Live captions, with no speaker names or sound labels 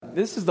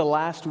This is the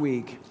last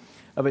week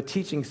of a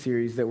teaching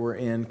series that we're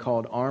in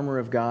called Armor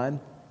of God,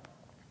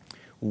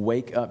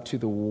 Wake Up to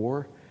the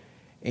War.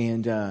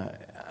 And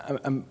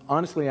I'm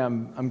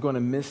going to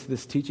miss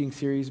this teaching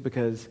series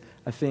because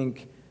I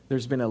think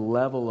there's been a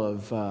level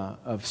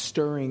of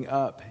stirring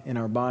up in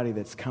our body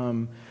that's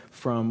come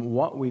from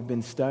what we've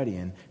been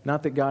studying.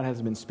 Not that God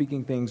has been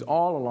speaking things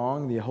all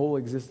along, the whole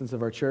existence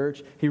of our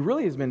church. He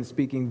really has been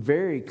speaking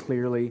very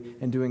clearly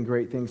and doing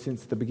great things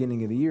since the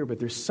beginning of the year. But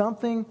there's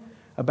something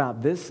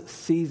about this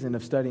season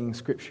of studying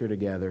Scripture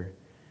together,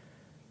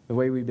 the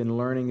way we've been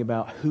learning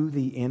about who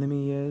the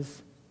enemy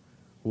is,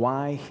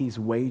 why he's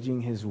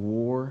waging his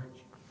war,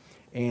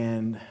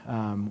 and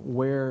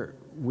where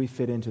we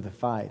fit into the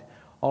fight.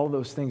 All of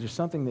those things are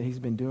something that he's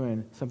been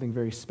doing, something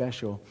very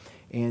special.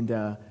 And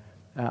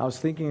I was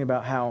thinking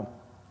about how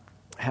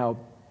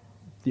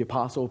the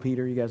Apostle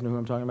Peter, you guys know who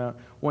I'm talking about?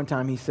 One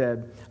time he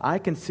said, I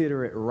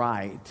consider it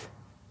right,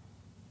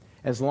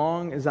 as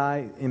long as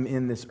I am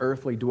in this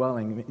earthly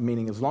dwelling,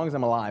 meaning as long as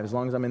I'm alive, as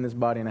long as I'm in this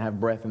body and I have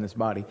breath in this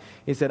body,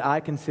 he said, I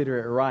consider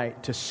it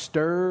right to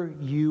stir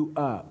you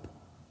up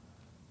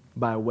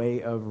by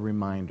way of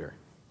reminder.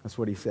 That's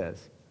what he says.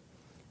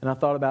 And I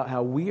thought about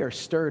how we are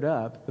stirred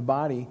up. The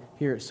body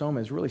here at Soma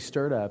is really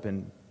stirred up.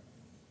 And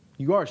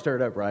you are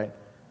stirred up, right?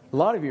 A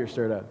lot of you are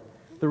stirred up.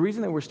 The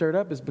reason that we're stirred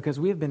up is because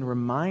we have been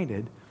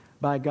reminded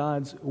by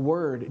God's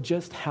Word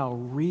just how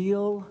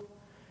real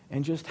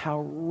and just how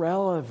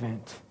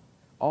relevant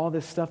all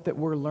this stuff that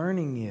we're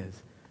learning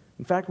is.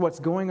 In fact, what's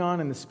going on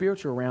in the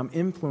spiritual realm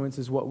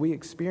influences what we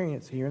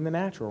experience here in the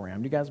natural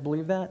realm. Do you guys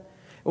believe that?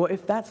 Well,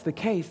 if that's the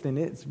case, then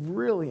it's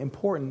really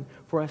important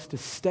for us to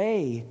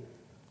stay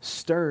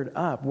stirred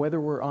up, whether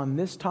we're on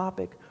this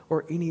topic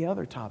or any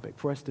other topic,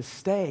 for us to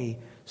stay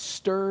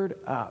stirred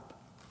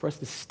up, for us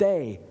to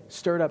stay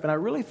stirred up. And I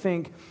really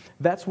think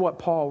that's what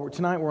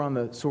tonight we're on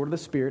the sword of the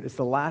Spirit. It's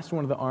the last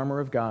one of the armor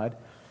of God.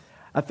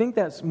 I think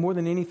that's more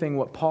than anything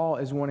what Paul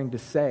is wanting to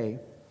say.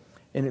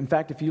 And in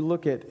fact, if you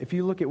look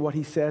at what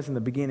he says in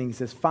the beginning, he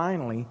says,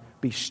 finally,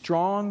 be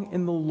strong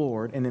in the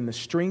Lord and in the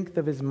strength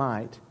of his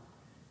might.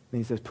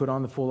 Then he says, put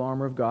on the full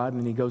armor of God. And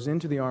then he goes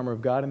into the armor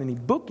of God. And then he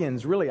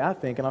bookends, really, I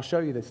think, and I'll show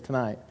you this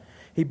tonight.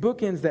 He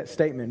bookends that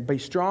statement, be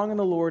strong in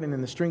the Lord and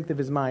in the strength of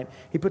his might.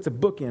 He puts a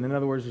book in. In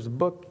other words, there's a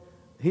book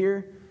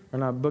here, or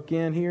not a book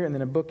in here, and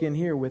then a book in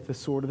here with the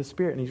sword of the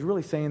Spirit. And he's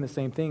really saying the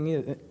same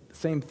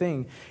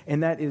thing.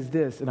 And that is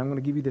this. And I'm going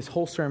to give you this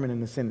whole sermon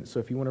in a sentence. So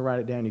if you want to write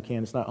it down, you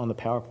can. It's not on the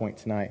PowerPoint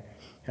tonight.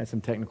 Had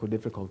some technical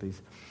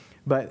difficulties.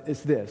 But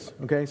it's this,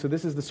 okay? So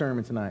this is the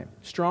sermon tonight.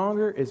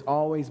 Stronger is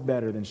always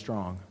better than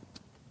strong.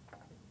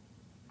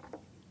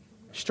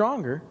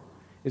 Stronger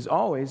is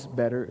always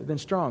better than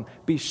strong.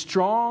 Be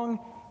strong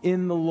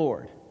in the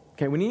Lord.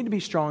 Okay, we need to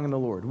be strong in the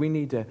Lord. We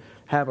need to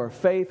have our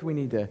faith. We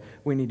need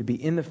to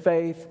be in the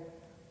faith.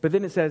 But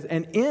then it says,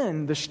 and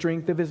in the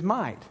strength of his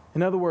might.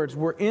 In other words,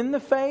 we're in the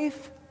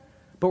faith,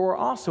 but we're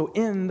also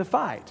in the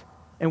fight.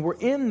 And we're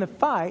in the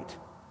fight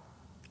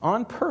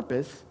on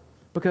purpose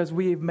because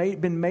we have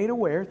been made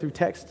aware through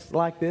texts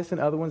like this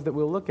and other ones that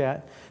we'll look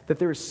at, that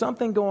there is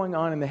something going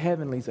on in the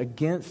heavenlies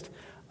against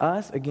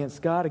us,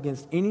 against God,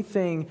 against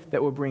anything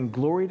that will bring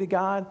glory to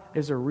God.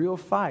 Is a real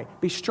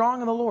fight. Be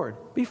strong in the Lord.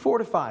 Be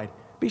fortified.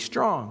 Be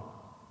strong.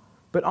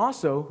 But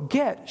also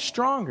get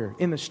stronger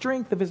in the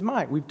strength of his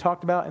might. We've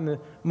talked about in the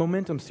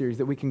Momentum series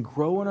that we can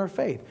grow in our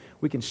faith.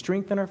 We can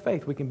strengthen our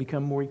faith. We can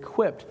become more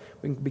equipped.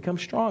 We can become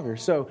stronger.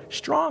 So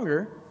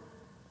stronger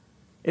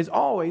is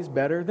always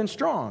better than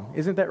strong.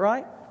 Isn't that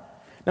right?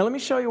 Now let me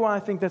show you why I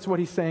think that's what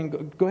he's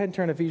saying. Go ahead and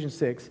turn to Ephesians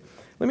 6.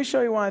 Let me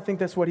show you why I think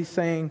that's what he's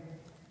saying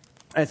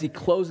as he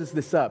closes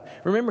this up.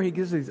 Remember, he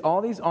gives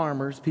all these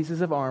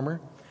pieces of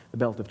armor, the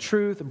belt of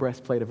truth, the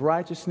breastplate of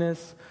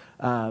righteousness,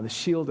 the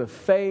shield of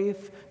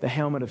faith, the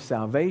helmet of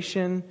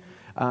salvation.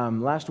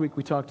 Last week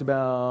we talked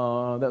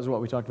about, that was what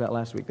we talked about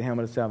last week, the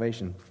helmet of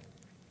salvation.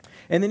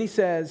 And then he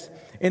says,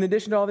 in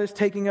addition to all this,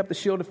 taking up the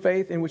shield of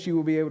faith in which you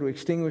will be able to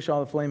extinguish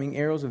all the flaming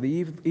arrows of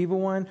the evil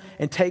one,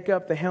 and take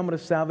up the helmet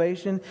of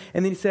salvation.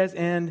 And then he says,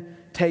 and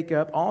take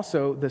up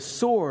also the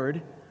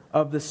sword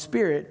of the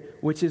Spirit,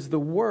 which is the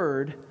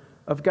word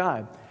of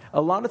God. A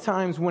lot of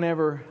times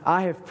whenever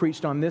I have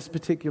preached on this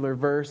particular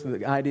verse,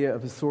 the idea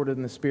of the sword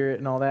in the Spirit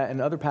and all that,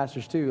 and other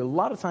pastors too, a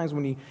lot of times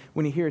when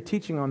you hear a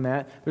teaching on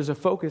that, there's a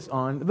focus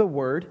on the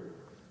Word.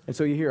 And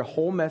so you hear a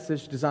whole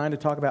message designed to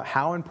talk about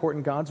how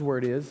important God's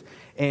Word is,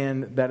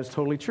 and that is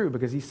totally true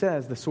because he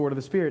says the sword of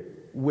the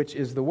Spirit, which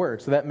is the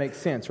Word. So that makes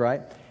sense,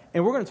 right?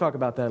 And we're going to talk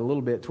about that a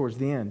little bit towards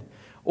the end.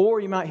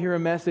 Or you might hear a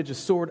message, a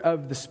sword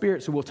of the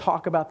Spirit. So we'll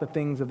talk about the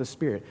things of the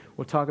Spirit.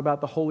 We'll talk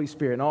about the Holy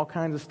Spirit and all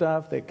kinds of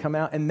stuff that come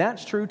out. And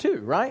that's true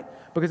too, right?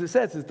 Because it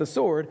says it's the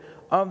sword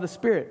of the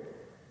Spirit.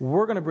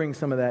 We're going to bring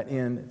some of that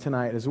in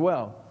tonight as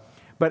well.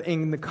 But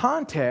in the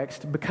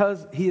context,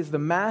 because he is the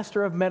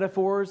master of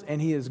metaphors and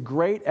he is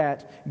great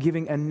at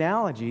giving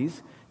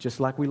analogies, just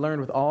like we learned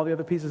with all the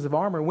other pieces of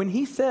armor, when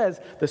he says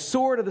the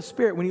sword of the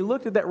Spirit, when he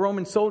looked at that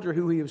Roman soldier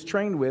who he was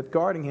trained with,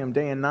 guarding him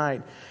day and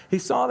night, he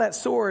saw that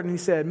sword and he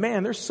said,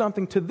 man, there's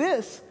something to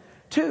this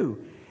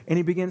too. and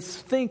he begins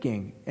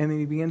thinking, and then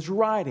he begins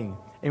writing.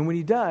 And when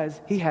he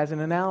does, he has an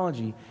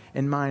analogy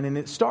in mind. And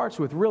it starts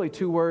with really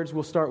two words.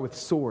 We'll start with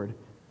sword.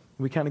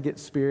 We kind of get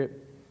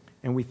spirit,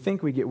 and we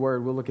think we get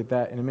word. We'll look at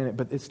that in a minute.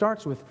 But it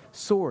starts with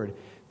sword.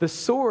 The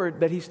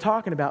sword that he's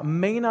talking about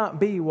may not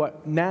be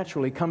what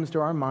naturally comes to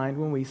our mind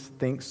when we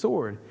think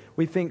sword.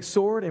 We think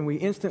sword and we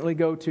instantly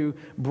go to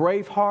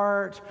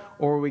Braveheart,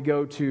 or we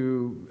go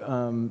to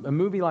a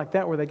movie like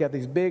that where they got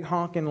these big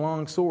honking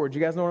long swords.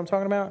 You guys know what I'm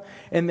talking about?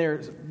 And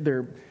they're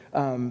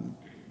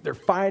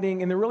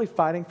fighting, and they're really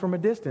fighting from a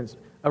distance.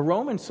 A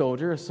Roman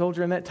soldier, a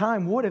soldier in that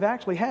time, would have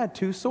actually had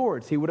two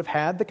swords. He would have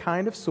had the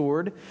kind of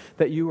sword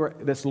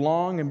that's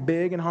long and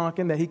big and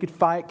honking, that he could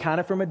fight kind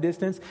of from a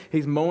distance.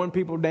 He's mowing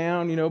people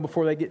down,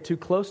 before they get too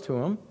close to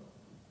him.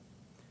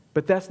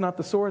 But that's not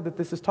the sword that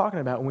this is talking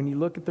about. When you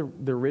look at the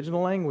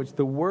original language,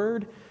 the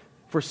word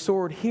for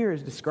sword here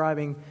is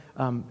describing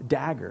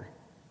dagger.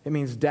 It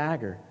means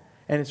dagger.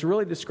 And it's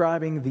really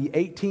describing the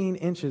 18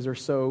 inches or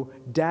so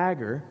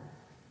dagger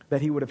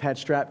that he would have had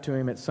strapped to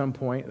him at some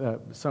point,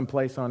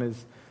 someplace on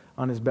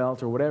his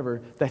belt or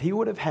whatever, that he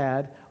would have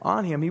had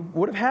on him. He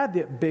would have had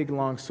the big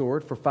long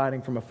sword for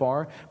fighting from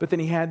afar, but then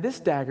he had this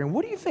dagger. And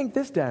what do you think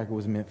this dagger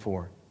was meant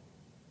for?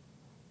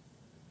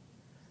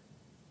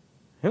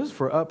 It was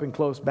for up and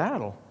close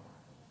battle,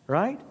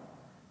 right?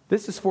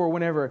 This is for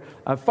whenever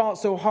I fought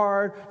so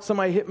hard,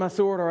 somebody hit my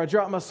sword, or I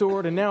dropped my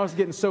sword, and now it's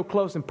getting so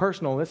close and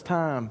personal. It's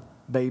time,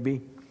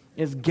 baby.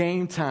 It's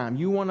game time.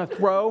 You want to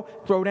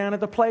throw down at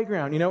the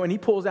playground, and he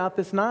pulls out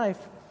this knife.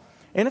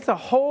 And it's a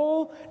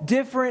whole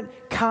different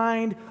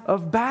kind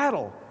of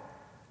battle.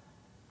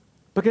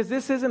 Because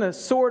this isn't a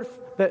sword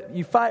that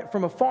you fight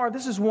from afar.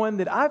 This is one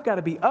that I've got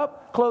to be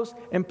up close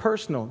and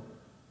personal.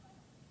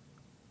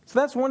 So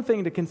that's one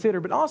thing to consider.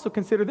 But also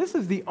consider this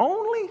is the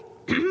only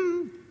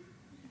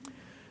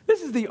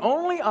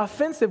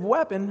offensive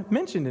weapon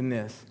mentioned in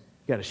this.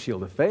 You got a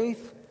shield of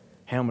faith,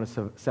 helmet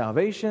of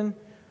salvation.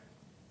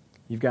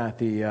 You've got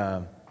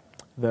the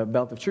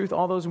belt of truth,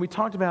 all those. And we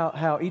talked about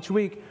how each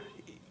week,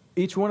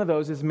 each one of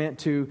those is meant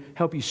to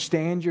help you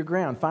stand your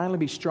ground. Finally,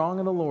 be strong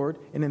in the Lord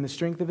and in the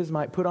strength of His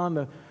might. Put on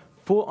the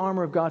full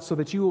armor of God so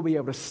that you will be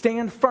able to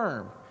stand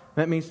firm.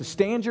 That means to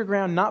stand your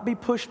ground, not be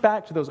pushed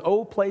back to those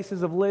old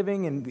places of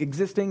living and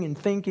existing and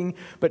thinking,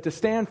 but to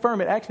stand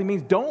firm. It actually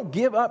means don't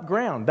give up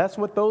ground. That's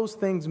what those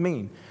things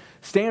mean.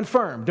 Stand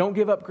firm. Don't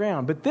give up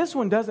ground. But this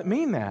one doesn't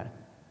mean that.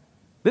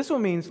 This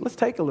one means let's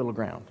take a little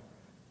ground.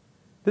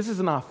 This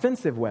is an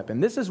offensive weapon.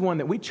 This is one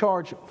that we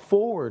charge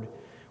forward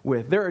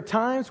with. There are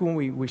times when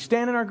we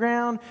stand in our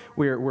ground,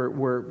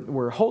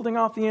 we're holding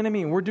off the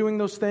enemy, and we're doing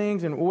those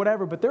things and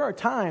whatever. But there are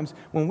times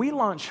when we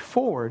launch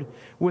forward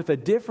with a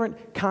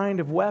different kind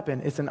of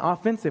weapon. It's an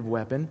offensive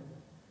weapon,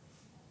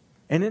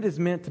 and it is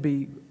meant to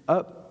be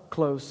up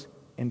close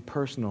and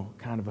personal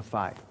kind of a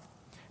fight.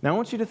 Now, I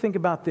want you to think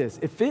about this.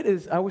 If it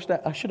is,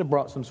 I should have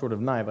brought some sort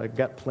of knife. I've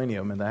got plenty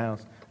of them in the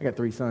house. I got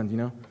 3 sons,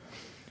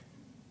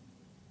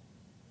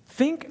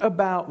 Think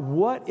about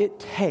what it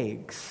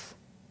takes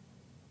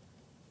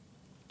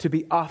to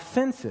be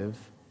offensive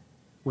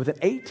with an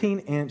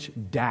 18-inch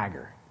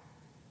dagger.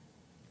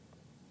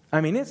 I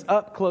mean, it's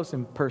up close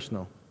and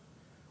personal.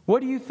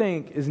 What do you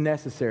think is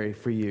necessary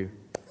for you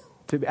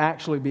to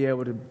actually be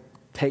able to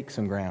take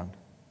some ground?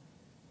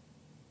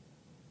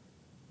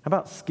 How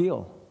about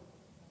skill?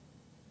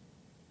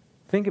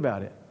 Think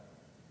about it.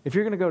 If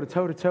you're going to go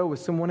toe-to-toe with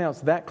someone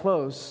else that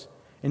close,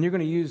 and you're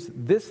going to use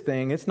this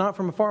thing, it's not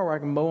from afar where I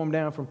can mow them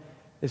down from,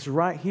 it's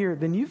right here,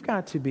 then you've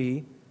got to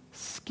be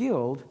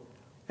skilled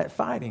at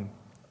fighting.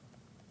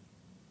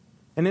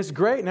 And it's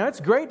great. Now,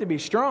 it's great to be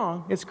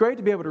strong. It's great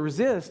to be able to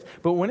resist.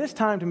 But when it's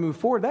time to move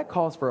forward, that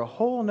calls for a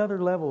whole nother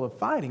level of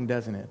fighting,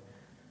 doesn't it?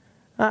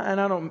 And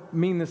I don't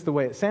mean this the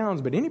way it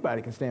sounds, but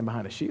anybody can stand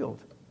behind a shield.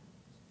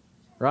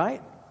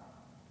 Right?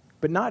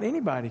 But not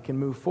anybody can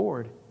move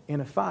forward in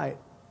a fight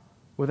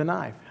with a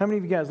knife. How many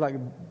of you guys like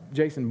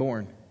Jason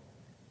Bourne?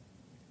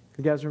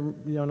 You guys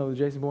y'all know the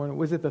Jason Bourne?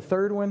 Was it the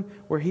third one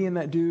where he and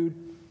that dude,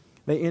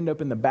 they end up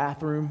in the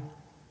bathroom?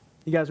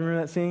 You guys remember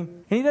that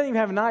scene? And he doesn't even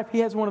have a knife. He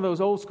has one of those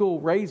old school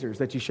razors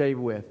that you shave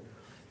with.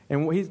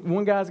 And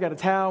one guy's got a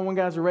towel, one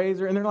guy's a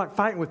razor, and they're like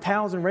fighting with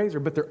towels and razor,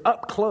 but they're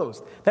up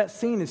close. That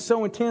scene is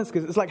so intense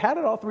because it's like, how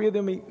did all 3 of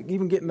them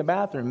even get in the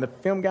bathroom? The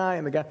film guy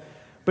and the guy.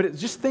 But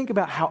just think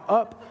about how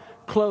up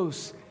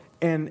close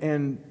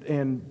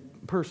and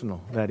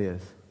personal that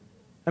is.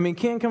 I mean,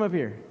 Ken, come up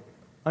here.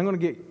 I'm going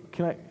to get...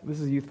 this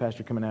is a youth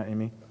pastor coming out in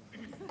me.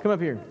 Come up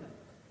here.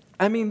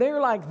 I mean, they're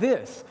like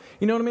this.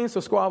 You know what I mean?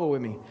 So squabble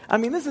with me. I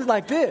mean, this is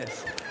like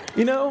this.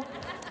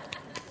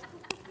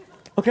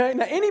 Okay,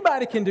 now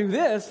anybody can do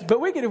this, but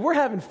we're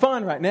having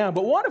fun right now.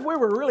 But what if we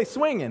were really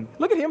swinging?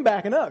 Look at him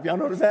backing up. Y'all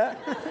notice that?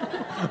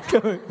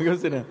 Go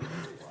sit down.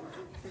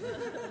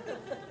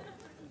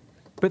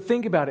 But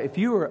think about it. If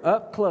you were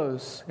up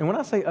close, and when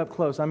I say up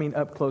close, I mean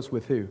up close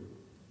with who?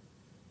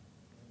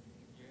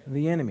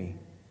 The enemy.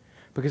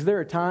 Because there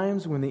are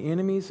times when the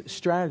enemy's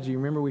strategy,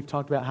 remember we've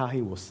talked about how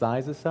he will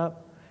size us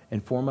up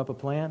and form up a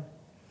plan?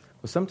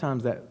 Well,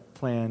 sometimes that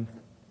plan,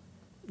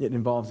 it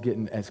involves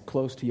getting as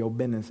close to your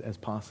business as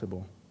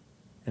possible.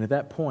 And at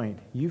that point,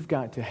 you've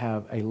got to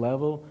have a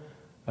level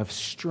of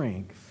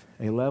strength,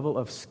 a level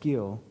of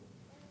skill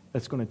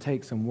that's going to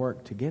take some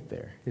work to get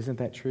there. Isn't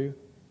that true?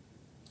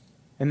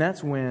 And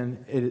that's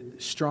when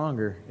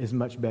stronger is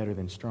much better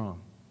than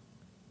strong.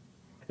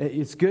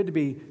 It's good to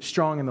be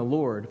strong in the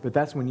Lord, but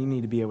that's when you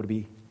need to be able to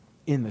be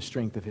in the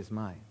strength of His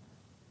might.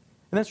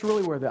 And that's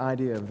really where the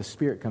idea of the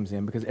Spirit comes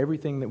in, because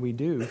everything that we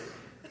do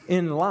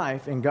in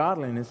life, in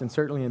godliness, and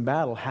certainly in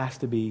battle, has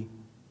to be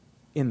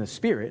in the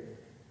Spirit.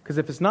 Because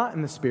if it's not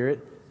in the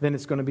Spirit, then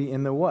it's going to be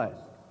in the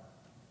what?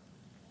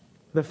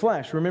 The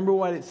flesh. Remember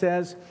what it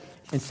says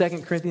in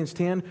 2 Corinthians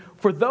 10?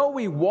 For though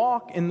we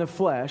walk in the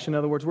flesh, in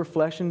other words, we're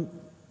flesh and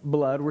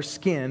blood, we're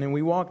skin, and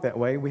we walk that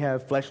way, we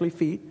have fleshly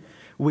feet,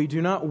 we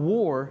do not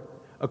war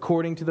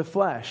according to the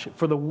flesh.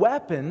 For the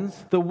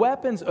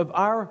weapons of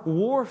our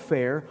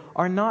warfare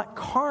are not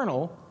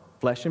carnal,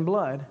 flesh and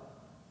blood,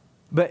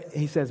 but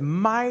he says,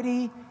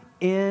 mighty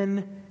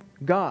in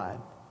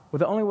God. Well,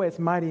 the only way it's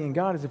mighty in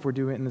God is if we're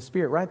doing it in the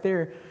Spirit. Right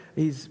there,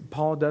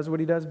 Paul does what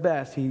he does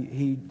best.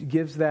 He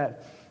gives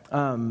that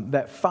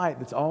fight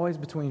that's always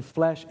between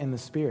flesh and the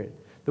Spirit.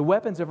 The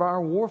weapons of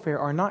our warfare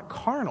are not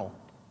carnal.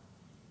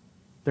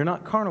 They're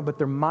not carnal, but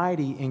they're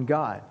mighty in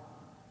God.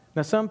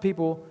 Now, some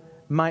people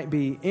might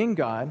be in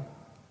God,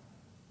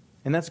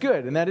 and that's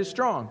good, and that is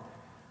strong.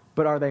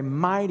 But are they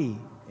mighty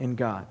in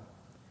God?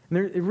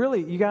 And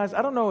really, you guys,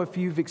 I don't know if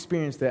you've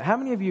experienced that. How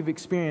many of you have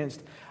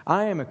experienced,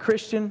 I am a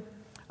Christian,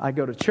 I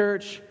go to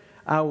church,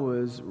 I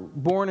was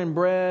born and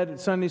bred at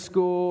Sunday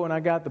school, and I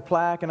got the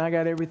plaque, and I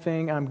got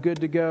everything, I'm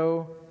good to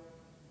go.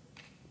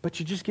 But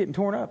you're just getting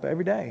torn up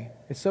every day.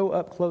 It's so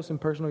up close and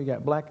personal. You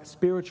got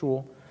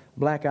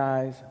black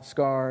eyes,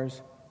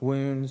 scars,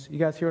 wounds. You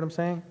guys hear what I'm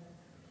saying?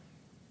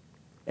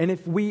 And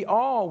if we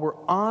all were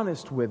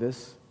honest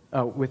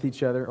with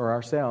each other or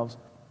ourselves,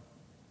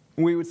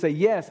 we would say,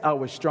 yes, I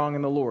was strong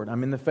in the Lord.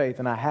 I'm in the faith,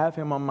 and I have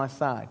Him on my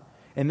side.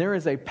 And there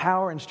is a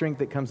power and strength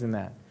that comes in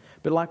that.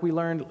 But like we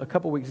learned a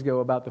couple weeks ago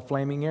about the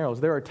flaming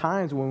arrows, there are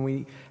times when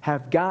we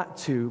have got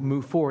to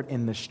move forward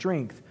in the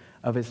strength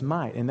of His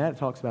might. And that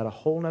talks about a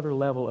whole other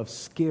level of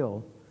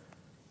skill,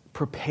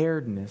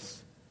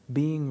 preparedness,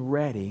 being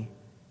ready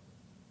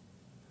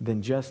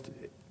than just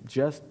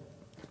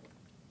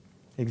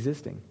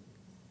existing.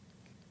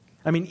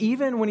 I mean,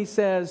 even when he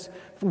says,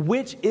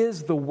 which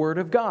is the Word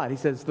of God? He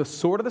says, the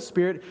sword of the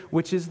Spirit,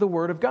 which is the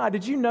Word of God.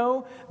 Did you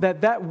know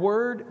that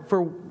word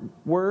for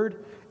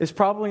word is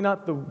probably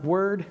not the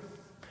word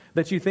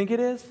that you think it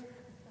is?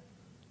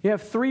 You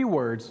have 3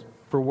 words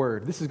for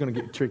word. This is going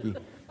to get tricky.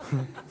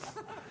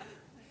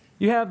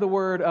 You have the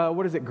word,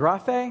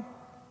 graphe?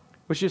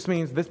 Which just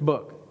means this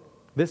book,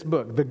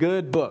 the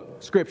good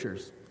book,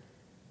 Scriptures.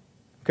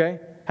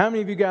 Okay? How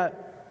many of you got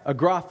a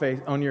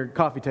graphe on your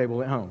coffee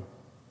table at home?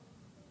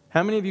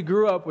 How many of you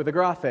grew up with a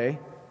graphe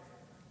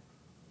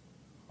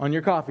on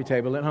your coffee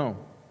table at home?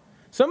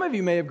 Some of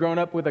you may have grown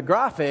up with a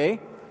graphe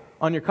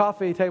on your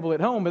coffee table at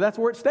home, but that's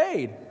where it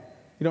stayed.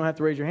 You don't have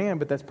to raise your hand,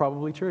 but that's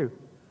probably true.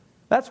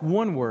 That's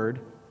one word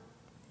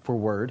for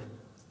word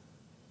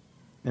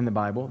in the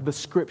Bible, the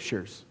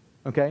Scriptures.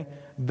 Okay?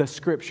 The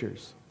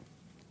Scriptures.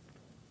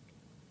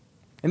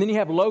 And then you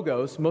have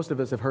logos. Most of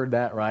us have heard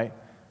that, right?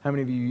 How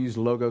many of you use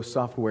Logos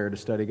software to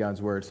study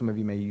God's Word? Some of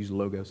you may use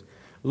Logos.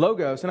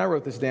 Logos, and I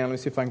wrote this down. Let me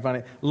see if I can find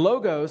it.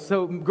 Logos,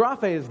 so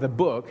graphe is the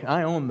book.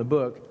 I own the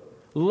book.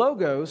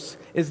 Logos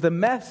is the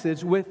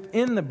message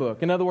within the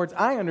book. In other words,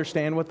 I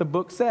understand what the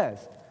book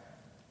says.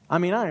 I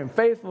mean, I am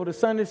faithful to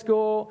Sunday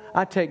school.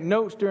 I take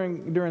notes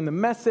during the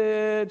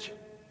message.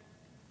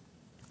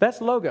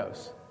 That's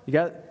Logos. You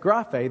got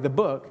graphe, the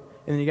book,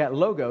 and then you got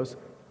Logos,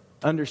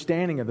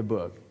 understanding of the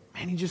book.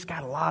 Man, you just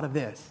got a lot of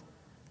this.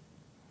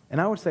 And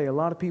I would say a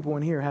lot of people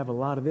in here have a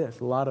lot of this,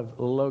 a lot of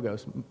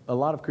Logos. A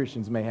lot of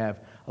Christians may have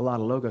a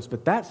lot of Logos,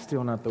 but that's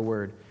still not the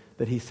word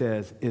that he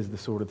says is the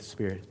sword of the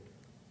Spirit.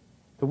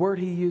 The word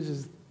he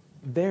uses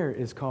there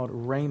is called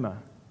rhema.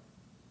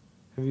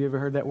 Have you ever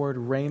heard that word,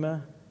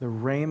 rhema? The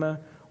rhema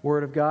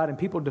word of God. And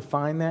people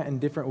define that in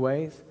different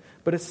ways.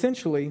 But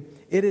essentially,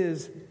 it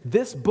is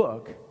this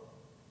book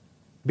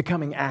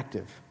becoming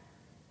active.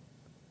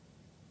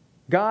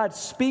 God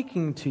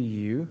speaking to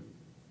you,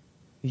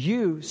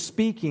 you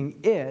speaking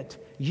it,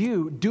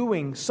 you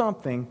doing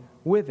something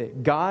with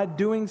it. God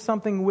doing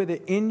something with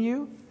it in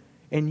you,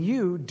 and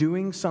you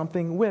doing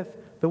something with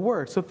the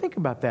Word. So think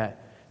about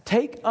that.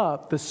 Take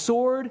up the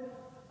sword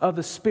of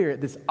the Spirit,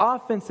 this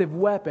offensive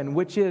weapon,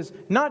 which is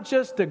not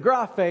just a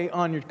graphe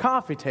on your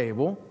coffee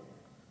table,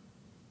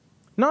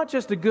 not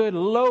just a good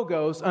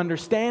Logos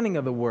understanding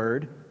of the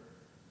Word,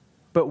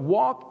 but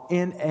walk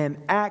in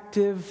an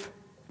active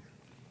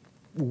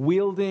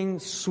wielding,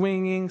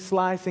 swinging,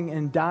 slicing,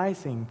 and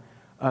dicing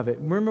of it.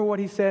 Remember what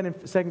he said in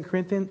 2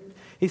 Corinthians?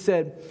 He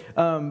said,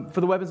 for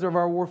the weapons of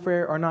our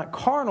warfare are not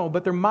carnal,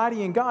 but they're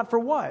mighty in God for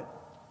what?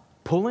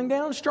 Pulling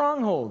down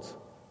strongholds.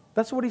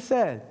 That's what he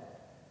said.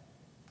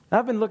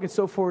 I've been looking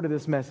so forward to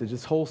this message,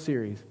 this whole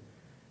series.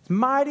 It's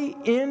mighty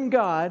in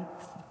God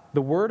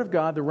the Word of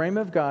God, the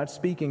Rhema of God,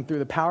 speaking through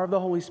the power of the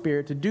Holy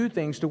Spirit to do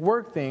things, to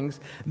work things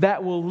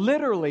that will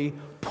literally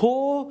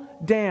pull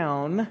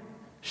down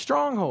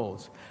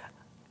strongholds.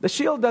 The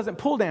shield doesn't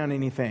pull down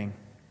anything.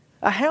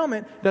 A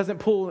helmet doesn't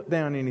pull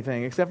down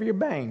anything except for your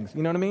bangs.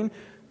 You know what I mean?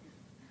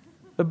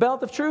 The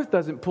belt of truth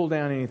doesn't pull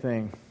down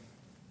anything.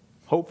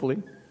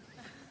 Hopefully.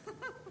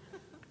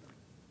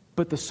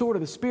 But the sword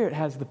of the Spirit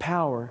has the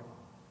power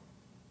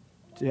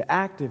to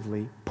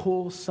actively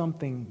pull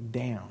something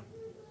down.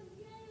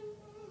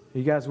 Are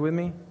you guys with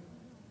me?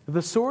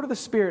 The sword of the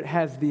Spirit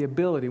has the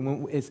ability,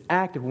 when it's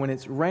active, when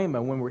it's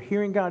rhema, when we're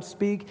hearing God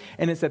speak,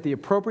 and it's at the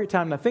appropriate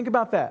time. Now think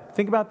about that.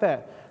 Think about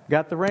that. I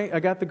got the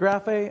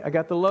graphe, I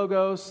got the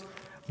logos,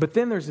 but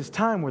then there's this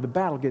time where the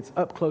battle gets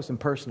up close and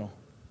personal.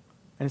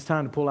 And it's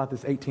time to pull out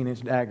this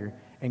 18-inch dagger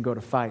and go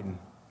to fighting.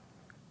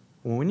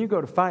 Well, when you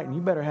go to fighting,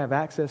 you better have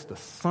access to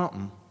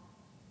something.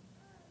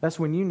 That's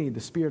when you need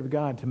the Spirit of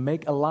God to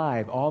make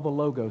alive all the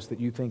logos that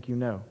you think you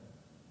know.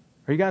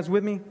 Are you guys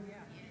with me? Yeah.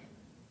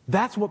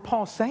 That's what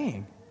Paul's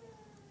saying.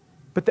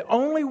 But the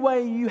only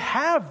way you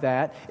have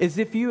that is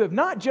if you have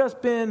not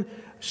just been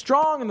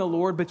strong in the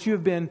Lord, but you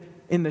have been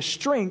in the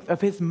strength of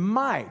His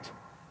might.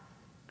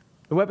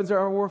 The weapons of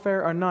our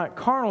warfare are not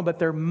carnal, but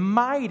they're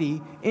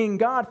mighty in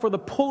God for the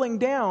pulling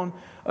down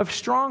of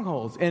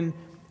strongholds. And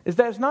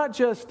it's not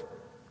just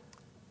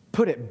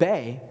put at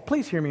bay.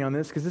 Please hear me on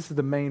this, because this is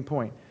the main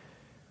point.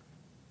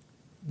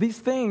 These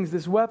things,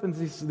 these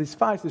weapons, these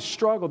fights, this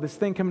struggle, this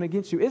thing coming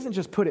against you isn't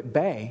just put at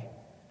bay.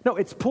 No,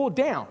 it's pulled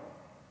down.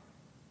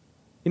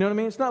 You know what I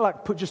mean? It's not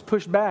like just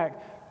pushed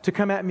back to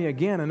come at me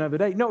again another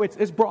day. No,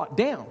 it's brought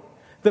down.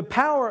 The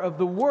power of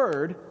the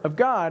Word of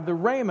God, the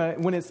Rhema,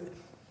 when it's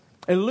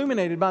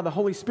illuminated by the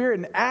Holy Spirit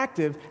and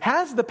active,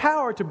 has the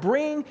power to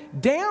bring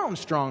down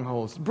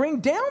strongholds, bring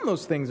down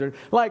those things that are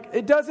like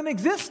it doesn't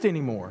exist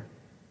anymore.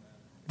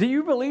 Do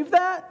you believe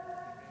that?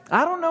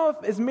 I don't know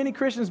if as many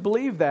Christians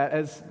believe that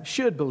as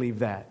should believe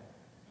that.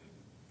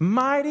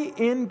 Mighty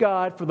in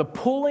God for the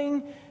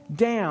pulling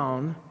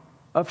down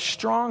of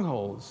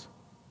strongholds.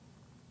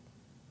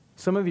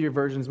 Some of your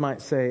versions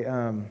might say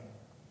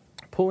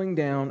pulling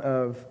down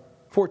of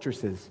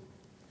fortresses.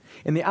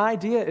 And the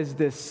idea is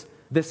this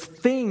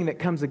thing that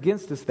comes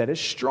against us that is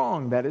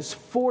strong, that is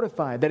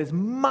fortified, that is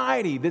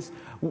mighty, this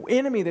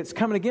enemy that's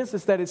coming against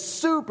us that is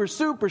super,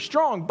 super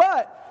strong.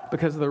 But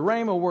because of the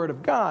Rhema word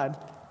of God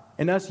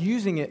and us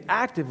using it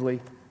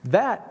actively,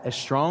 that, as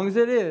strong as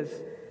it is,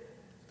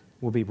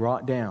 will be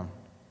brought down.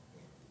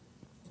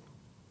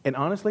 And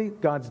honestly,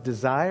 God's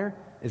desire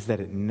is that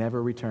it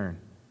never return.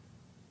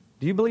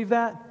 Do you believe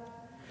that?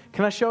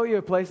 Can I show you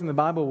a place in the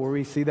Bible where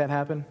we see that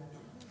happen?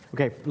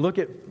 Okay, look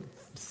at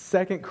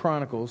 2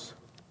 Chronicles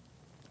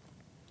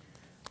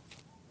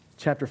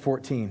chapter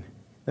 14.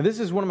 Now, this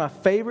is one of my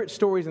favorite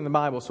stories in the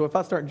Bible, so if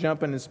I start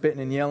jumping and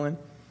spitting and yelling,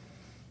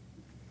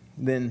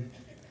 then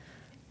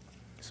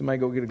somebody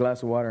go get a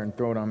glass of water and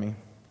throw it on me.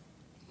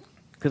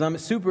 Because I'm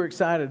super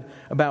excited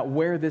about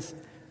where this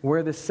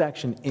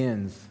section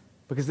ends.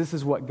 Because this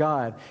is what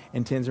God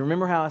intends.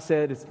 Remember how I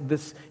said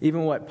this?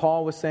 Even what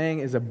Paul was saying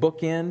is a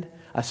bookend.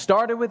 I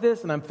started with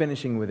this and I'm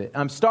finishing with it.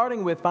 I'm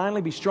starting with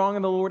finally be strong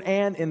in the Lord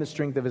and in the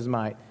strength of His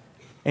might.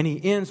 And he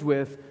ends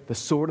with the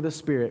sword of the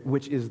Spirit,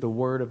 which is the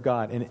Word of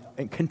God.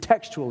 And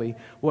contextually,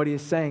 what he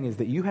is saying is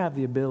that you have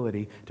the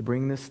ability to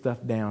bring this stuff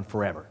down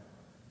forever.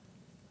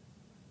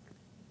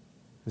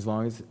 As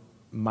long as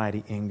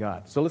mighty in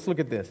God. So let's look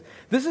at this.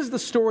 This is the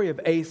story of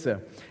Asa.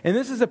 And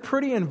this is a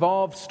pretty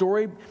involved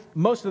story.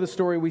 Most of the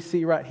story we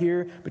see right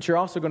here, but you're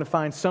also going to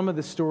find some of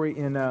the story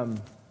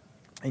in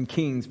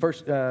Kings,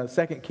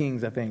 2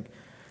 Kings, I think.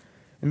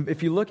 And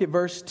if you look at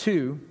verse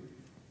 2,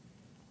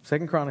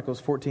 2 Chronicles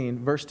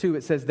 14, verse 2,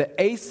 it says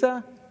that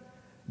Asa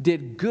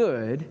did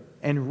good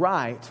and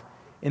right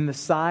in the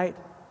sight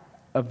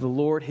of the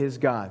Lord his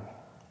God.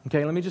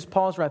 Okay, let me just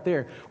pause right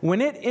there. When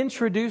it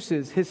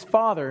introduces his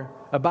father,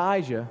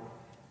 Abijah,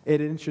 it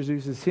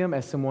introduces him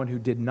as someone who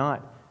did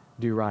not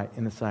do right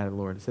in the sight of the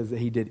Lord. It says that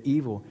he did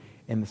evil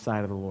in the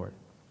sight of the Lord.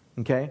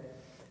 Okay?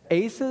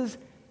 Asa's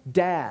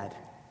dad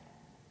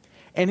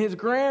and his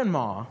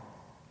grandma,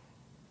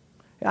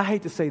 I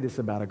hate to say this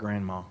about a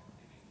grandma,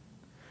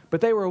 but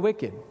they were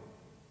wicked.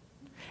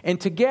 And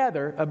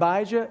together,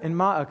 Abijah and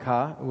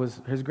Maacah was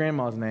his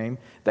grandma's name,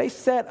 they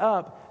set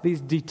up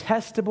these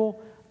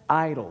detestable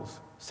idols.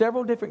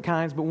 Several different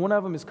kinds, but one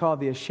of them is called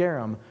the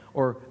Asherim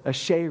or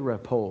Asherah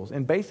poles.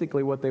 And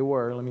basically what they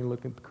were, let me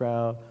look at the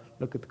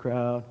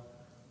crowd.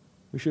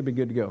 We should be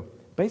good to go.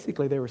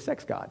 Basically, they were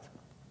sex gods.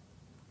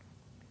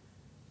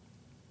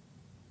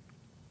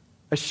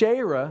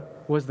 Asherah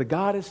was the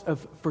goddess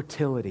of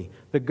fertility,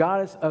 the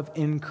goddess of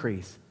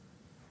increase.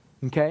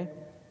 Okay?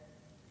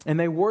 And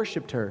they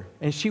worshipped her,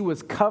 and she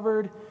was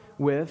covered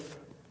with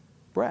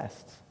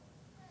breasts.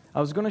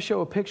 I was going to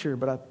show a picture,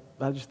 but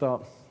I just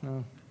thought,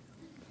 no.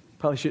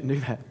 Probably shouldn't do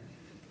that.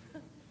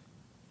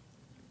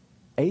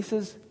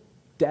 Asa's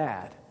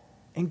dad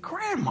and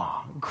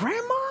grandma.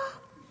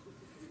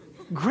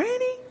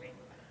 Granny?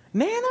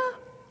 Nana?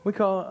 We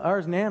call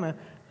ours Nana.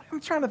 I'm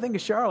trying to think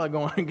of Charlotte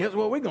going, guess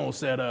what we're going to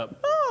set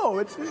up? no.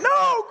 It's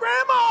no,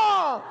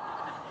 Grandma.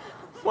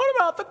 What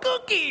about the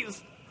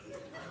cookies?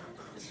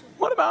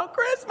 What about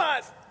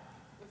Christmas?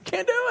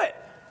 Can't do it.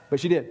 But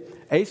she did.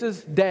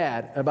 Asa's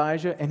dad,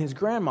 Abijah, and his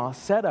grandma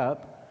set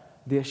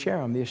up the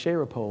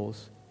Asherah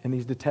poles, and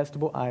these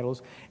detestable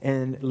idols,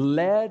 and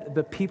led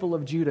the people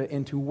of Judah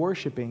into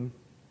worshiping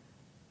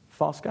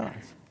false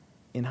gods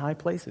in high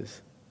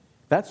places.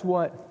 That's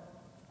what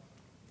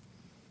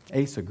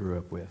Asa grew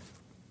up with.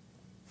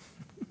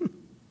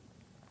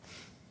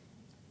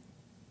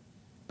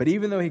 But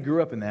even though he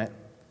grew up in that,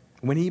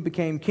 when he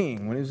became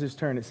king, when it was his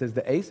turn, it says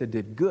that Asa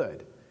did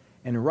good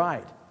and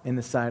right in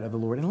the sight of the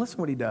Lord. And listen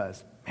what he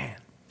does. Man.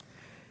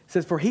 It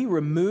says, for he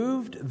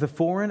removed the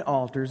foreign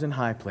altars in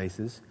high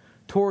places,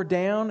 tore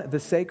down the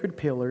sacred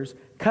pillars,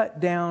 cut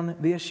down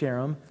the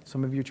Asherim,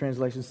 some of your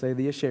translations say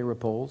the Asherah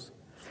poles,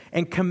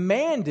 and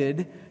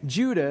commanded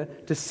Judah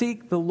to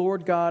seek the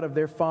Lord God of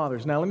their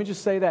fathers. Now let me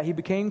just say that. He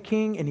became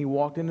king and he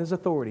walked in his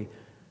authority.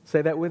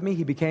 Say that with me.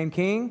 He became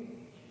king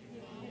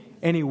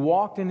and he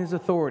walked in his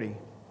authority.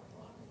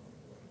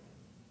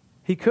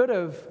 He could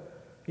have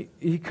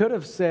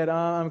said,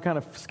 I'm kind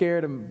of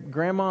scared of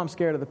Grandma. I'm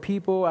scared of the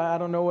people. I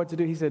don't know what to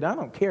do. He said, I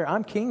don't care.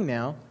 I'm king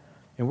now,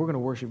 and we're going to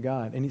worship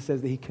God. And he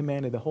says that he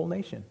commanded the whole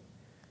nation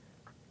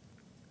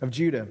of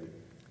Judah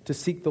to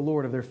seek the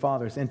Lord of their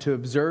fathers and to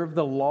observe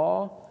the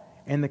law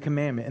and the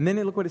commandment. And then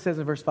look what it says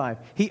in verse 5.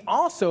 He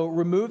also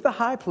removed the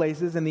high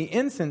places and the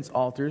incense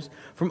altars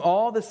from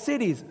all the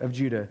cities of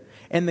Judah,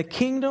 and the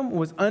kingdom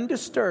was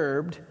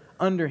undisturbed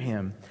under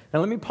him. Now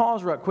let me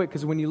pause real quick,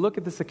 because when you look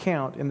at this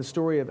account in the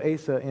story of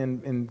Asa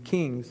in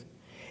Kings,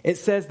 it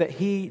says that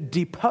he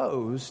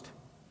deposed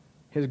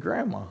his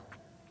grandma.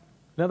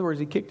 In other words,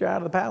 he kicked her out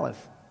of the palace.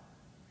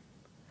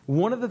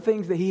 One of the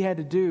things that he had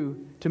to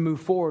do to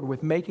move forward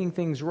with making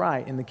things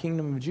right in the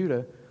kingdom of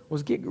Judah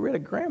was get rid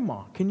of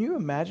Grandma. Can you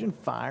imagine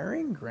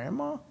firing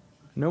Grandma?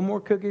 No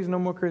more cookies, no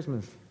more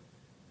Christmas.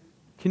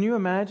 Can you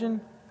imagine?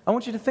 I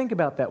want you to think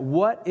about that.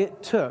 What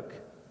it took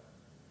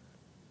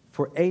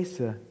for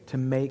Asa to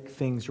make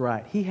things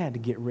right. He had to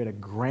get rid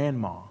of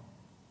Grandma.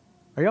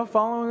 Are y'all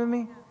following with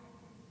me?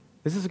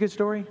 Is this a good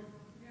story?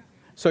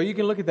 So you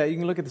can look at that. You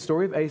can look at the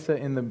story of Asa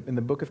in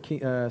the book of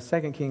 2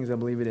 Kings, I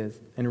believe it is,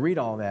 and read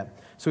all that.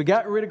 So he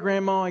got rid of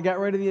Grandma. He got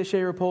rid of the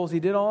Asherah poles. He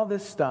did all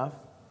this stuff.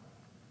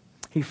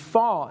 He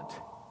fought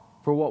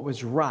for what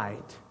was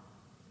right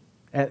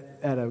at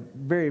a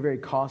very, very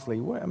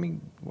costly. What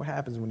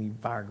happens when you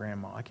fire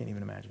Grandma? I can't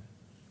even imagine.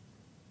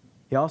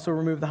 He also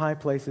removed the high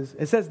places.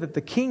 It says that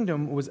the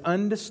kingdom was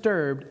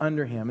undisturbed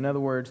under him. In other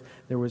words,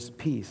 there was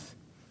peace.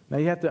 Now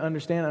you have to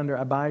understand, under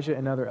Abijah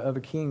and other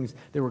kings,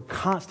 they were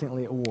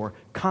constantly at war,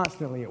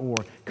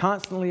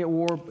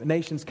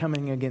 nations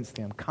coming against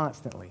them,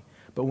 constantly.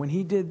 But when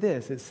he did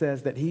this, it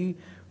says that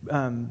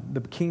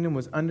the kingdom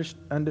was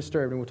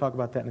undisturbed, and we'll talk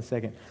about that in a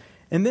second.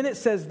 And then it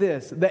says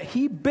this, that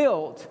he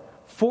built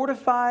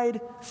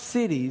fortified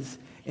cities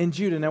in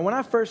Judah. Now, when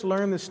I first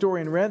learned this story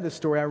and read this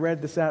story, I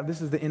read this out.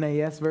 This is the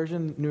NAS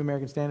version, New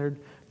American Standard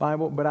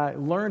Bible, but I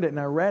learned it and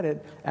I read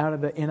it out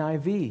of the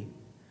NIV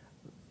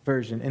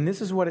version. And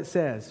this is what it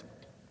says,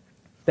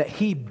 that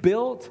he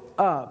built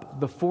up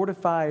the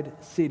fortified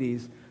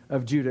cities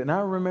of Judah. And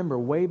I remember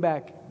way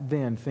back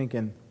then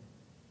thinking,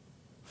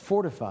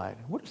 fortified?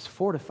 What does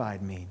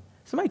fortified mean?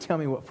 Somebody tell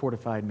me what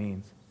fortified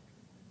means.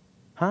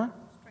 Huh?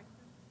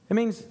 It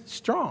means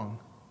strong.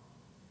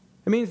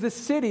 It means this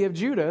city of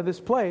Judah, this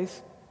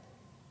place,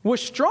 was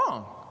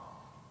strong.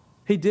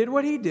 He did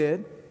what he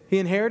did. He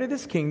inherited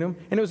his kingdom,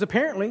 and it was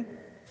apparently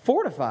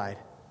fortified.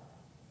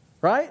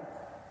 Right?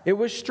 It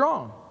was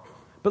strong.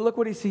 But look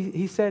what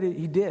he said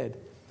he did.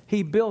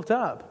 He built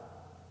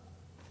up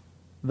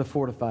the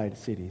fortified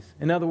cities.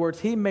 In other words,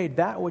 he made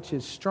that which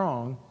is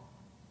strong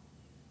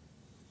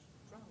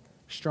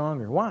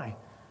stronger. Why?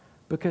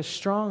 Because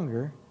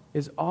stronger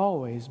is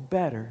always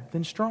better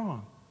than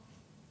strong.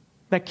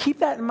 Now keep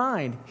that in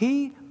mind.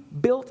 He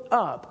built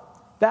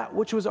up that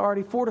which was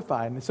already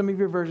fortified. And some of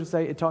your versions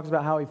say it talks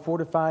about how he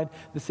fortified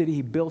the city.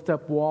 He built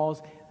up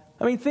walls.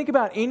 I mean, think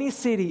about any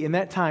city in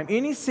that time,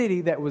 any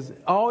city that was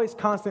always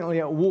constantly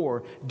at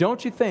war.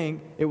 Don't you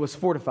think it was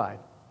fortified?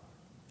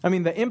 I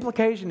mean, the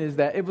implication is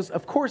that it was,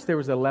 of course, there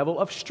was a level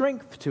of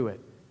strength to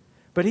it.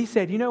 But he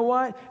said, you know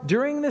what?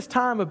 During this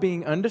time of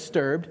being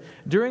undisturbed,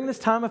 during this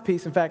time of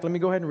peace, in fact, let me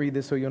go ahead and read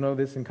this so you'll know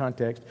this in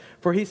context.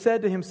 For he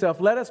said to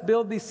himself, let us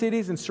build these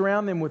cities and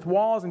surround them with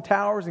walls and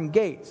towers and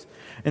gates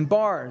and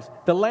bars.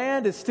 The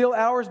land is still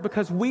ours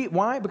because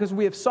why? Because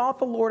we have sought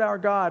the Lord our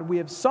God. We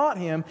have sought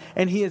him,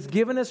 and he has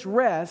given us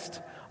rest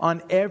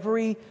on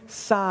every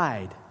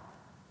side.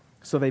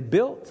 So they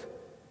built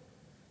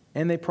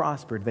and they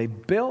prospered. They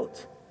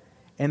built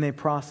and they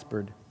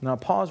prospered. Now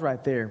pause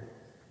right there.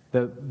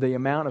 The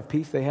amount of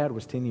peace they had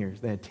was 10 years.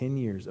 They had 10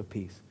 years of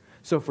peace.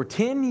 So for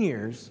 10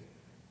 years,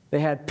 they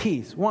had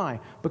peace. Why?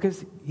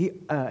 Because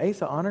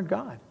Asa honored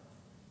God.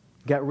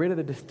 Got rid of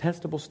the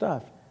detestable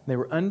stuff. They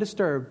were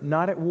undisturbed,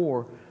 not at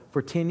war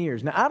for 10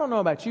 years. Now, I don't know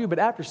about you, but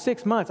after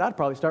 6 months, I'd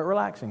probably start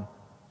relaxing.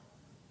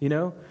 You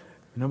know,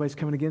 nobody's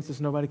coming against us.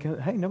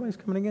 Nobody's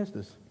coming against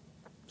us.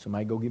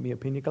 Somebody go get me a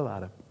pina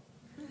colada.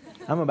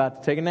 I'm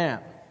about to take a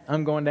nap.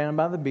 I'm going down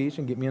by the beach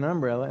and get me an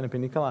umbrella and a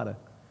pina colada.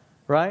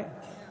 Right?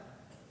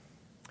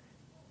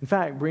 In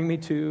fact, bring me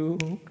 2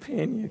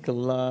 pina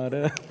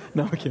colada.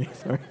 No, I'm kidding.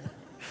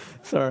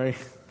 Sorry.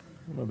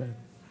 My bad.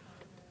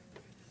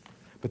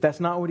 But that's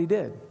not what he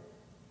did.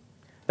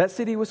 That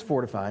city was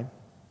fortified.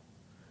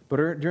 But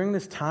during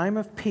this time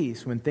of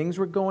peace, when things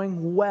were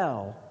going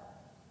well,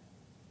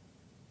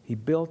 he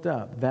built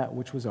up that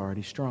which was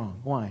already strong.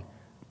 Why?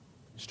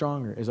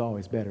 Stronger is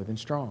always better than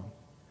strong.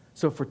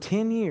 So for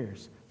 10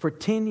 years,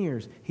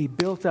 he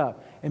built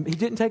up. And he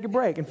didn't take a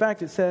break. In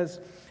fact, it says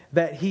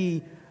that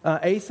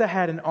Asa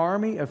had an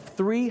army of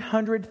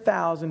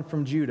 300,000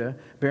 from Judah,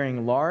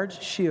 bearing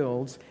large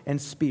shields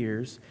and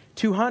spears,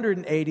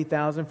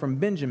 280,000 from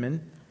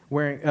Benjamin,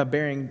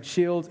 bearing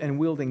shields and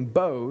wielding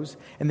bows,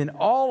 and then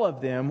all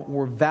of them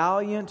were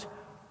valiant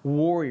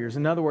warriors.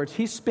 In other words,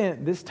 he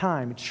spent this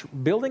time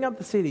building up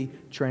the city,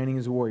 training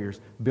his warriors.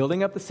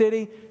 Building up the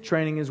city,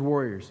 training his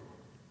warriors.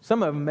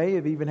 Some of them may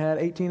have even had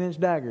 18-inch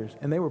daggers,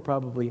 and they were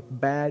probably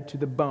bad to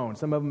the bone.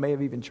 Some of them may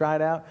have even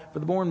tried out for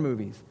the Bourne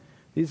movies.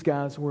 These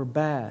guys were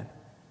bad,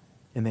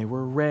 and they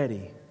were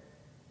ready.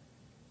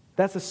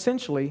 That's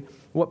essentially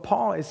what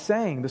Paul is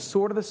saying, the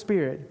sword of the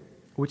Spirit,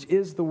 which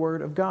is the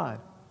Word of God.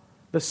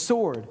 The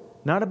sword,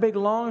 not a big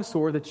long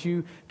sword that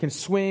you can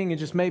swing and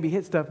just maybe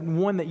hit stuff,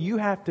 one that you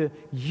have to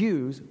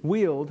use,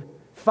 wield,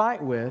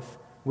 fight with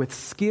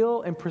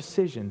skill and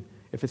precision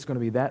if it's going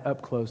to be that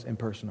up close and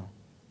personal.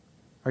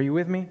 Are you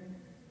with me?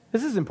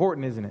 This is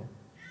important, isn't it?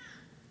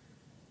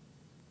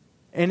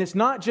 And it's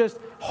not just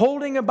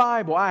holding a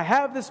Bible. I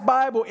have this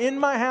Bible in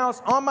my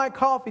house on my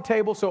coffee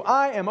table, so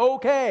I am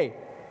okay.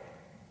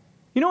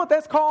 You know what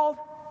that's called?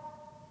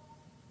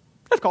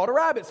 That's called a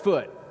rabbit's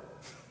foot.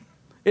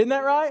 Isn't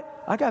that right?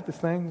 I got this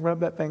thing.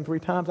 Rub that thing 3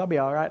 times. I'll be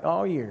all right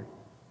all year.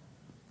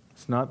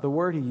 It's not the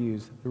word he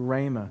used, the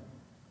rhema.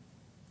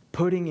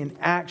 Putting in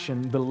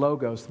action the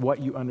logos, what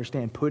you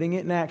understand. Putting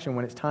it in action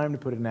when it's time to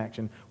put it in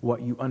action,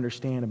 what you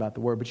understand about the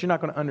word. But you're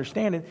not going to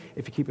understand it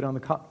if you keep it on the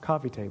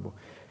coffee table.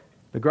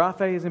 The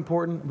graphe is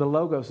important. The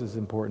logos is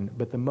important.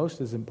 But the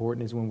most is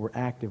important is when we're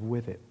active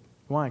with it.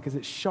 Why? Because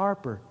it's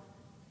sharper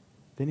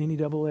than any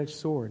double-edged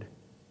sword.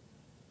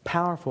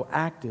 Powerful,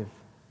 active.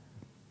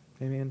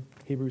 Amen.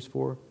 Hebrews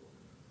 4.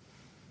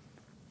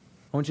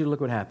 I want you to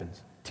look what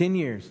happens. 10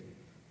 years,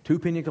 2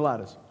 pina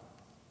coladas.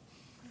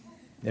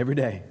 Every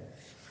day.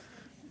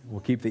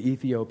 We'll keep the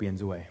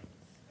Ethiopians away.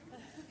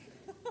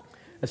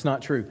 That's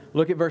not true.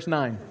 Look at verse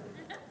 9.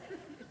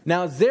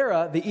 Now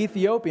Zerah, the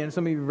Ethiopian,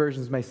 some of your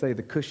versions may say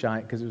the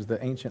Cushite, because it was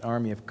the ancient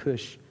army of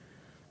Cush.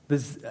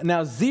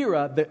 Now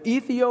Zerah, the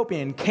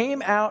Ethiopian,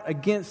 came out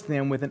against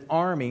them with an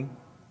army.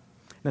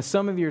 Now,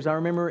 some of yours, I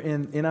remember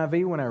in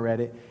NIV when I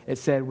read it, it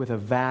said with a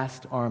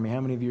vast army.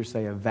 How many of you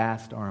say a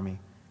vast army?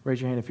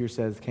 Raise your hand if yours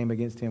says came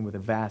against him with a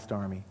vast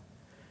army.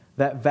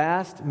 That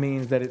vast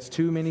means that it's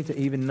too many to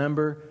even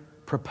number,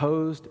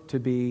 proposed to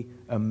be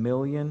 1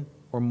 million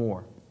or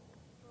more.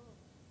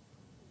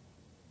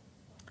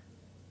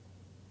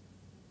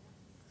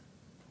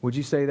 Would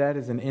you say that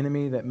is an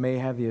enemy that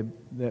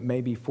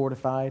may be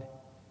fortified?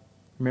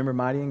 Remember,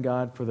 mighty in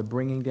God for the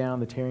bringing down,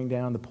 the tearing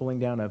down, the pulling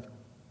down of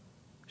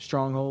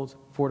strongholds,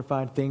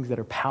 fortified things that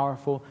are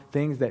powerful,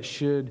 things that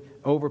should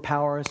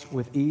overpower us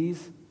with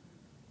ease.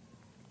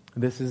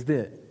 This is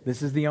it.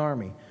 This is the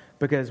army.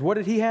 Because what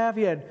did he have?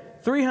 He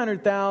had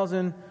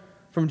 300,000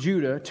 from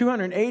Judah,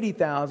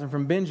 280,000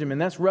 from Benjamin.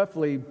 That's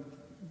roughly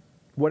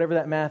whatever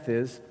that math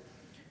is.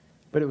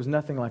 But it was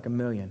nothing like 1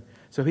 million.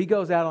 So he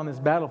goes out on this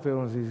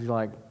battlefield and he's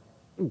like,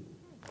 ooh,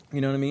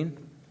 you know what I mean?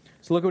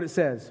 So look what it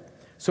says.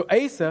 So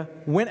Asa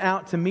went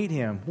out to meet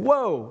him.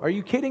 Whoa, are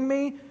you kidding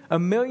me?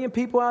 1 million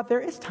people out there?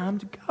 It's time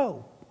to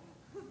go.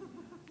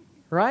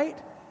 Right?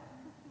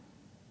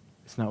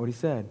 It's not what he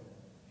said.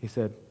 He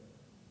said,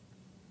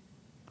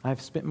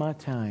 I've spent my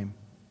time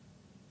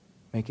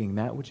making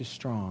that which is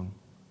strong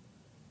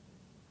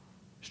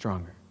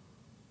stronger.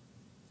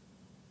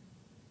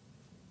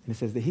 And it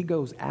says that he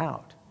goes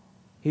out.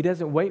 He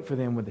doesn't wait for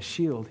them with a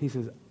shield. He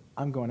says,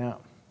 I'm going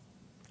out.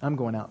 I'm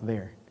going out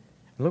there.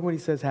 And look what he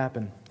says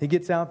happened. He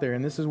gets out there,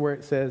 and this is where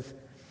it says,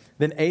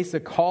 then Asa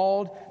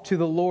called to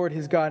the Lord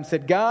his God and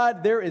said,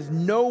 God, there is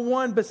no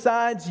one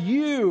besides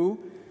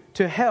you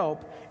to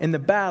help in the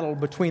battle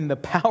between the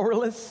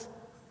powerless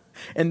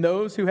and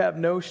those who have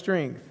no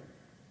strength.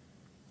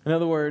 In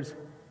other words,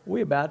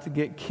 we're about to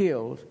get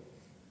killed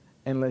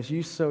unless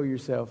you show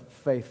yourself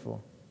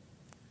faithful.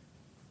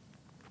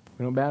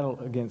 We don't battle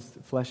against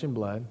flesh and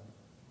blood.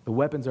 The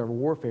weapons of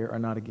warfare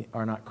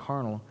are not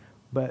carnal,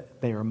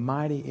 but they are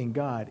mighty in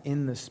God,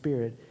 in the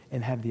Spirit,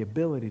 and have the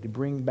ability to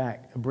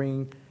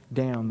bring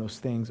down those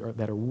things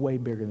that are way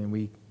bigger than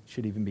we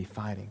should even be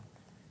fighting.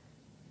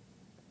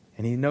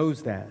 And he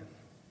knows that.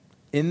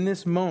 In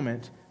this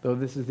moment, though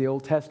this is the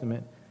Old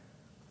Testament,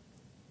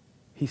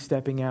 he's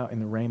stepping out in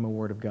the Rhema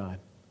word of God.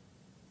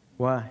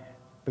 Why?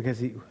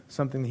 Because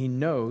something he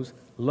knows,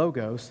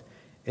 logos,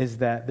 is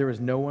that there is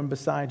no one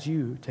besides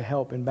you to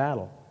help in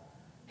battle.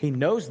 He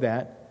knows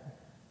that,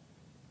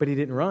 but he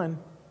didn't run.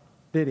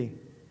 did he?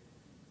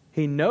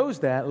 He knows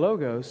that,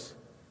 logos,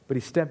 but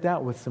he stepped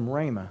out with some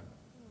rhema.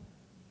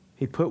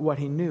 He put what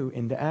he knew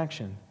into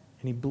action,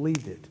 and he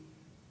believed it.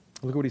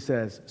 Look what he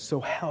says. So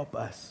help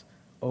us,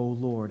 O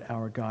Lord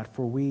our God,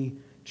 for we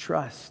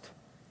trust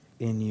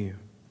in you.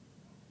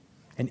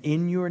 And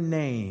in your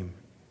name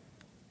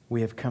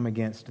we have come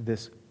against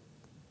this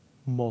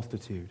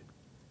multitude,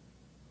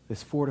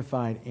 this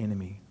fortified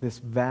enemy, this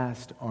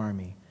vast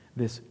army,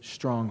 this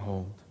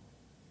stronghold.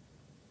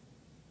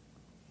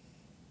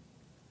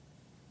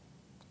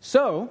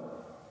 So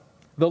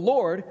the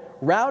Lord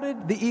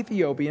routed the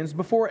Ethiopians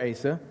before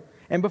Asa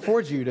and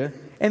before Judah,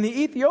 and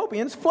the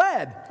Ethiopians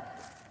fled.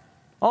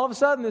 All of a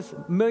sudden, this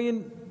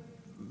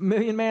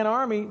million-man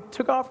army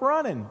took off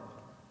running.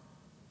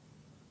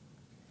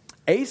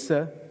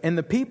 Asa and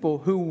the people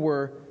who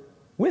were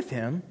with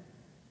him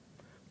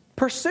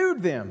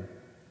pursued them.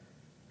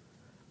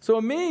 So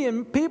 1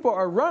 million people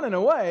are running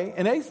away,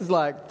 and Asa's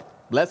like,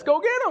 let's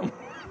go get them.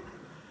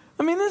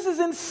 I mean, this is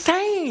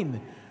insane.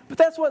 But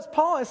that's what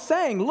Paul is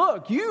saying.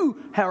 Look,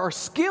 you are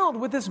skilled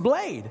with this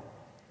blade.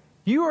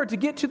 You are to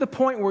get to the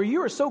point where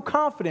you are so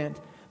confident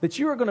that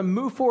you are going to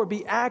move forward,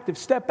 be active,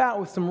 step out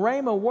with some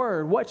rhema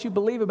word, what you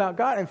believe about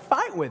God, and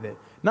fight with it.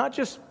 Not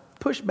just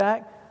push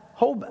back,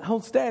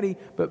 hold steady,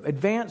 but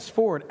advance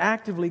forward,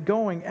 actively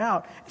going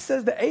out. It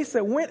says that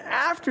Asa went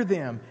after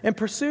them and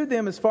pursued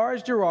them as far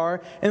as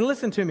Gerar. And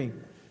listen to me,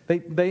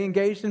 they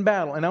engaged in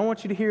battle. And I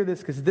want you to hear this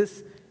because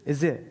this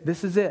is it.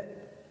 This is it.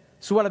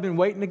 This is what I've been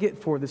waiting to get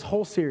for this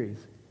whole series.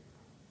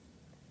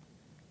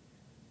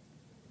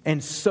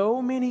 And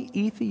so many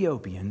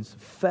Ethiopians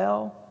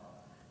fell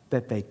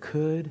that they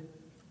could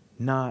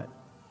not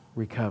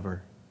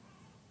recover.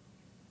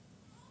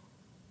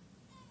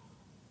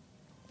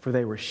 For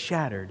they were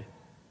shattered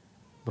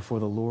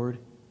before the Lord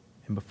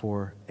and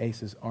before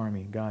Asa's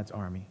army, God's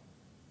army,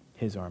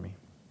 his army.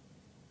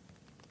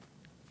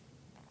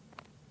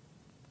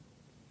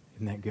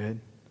 Isn't that good?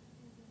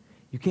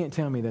 You can't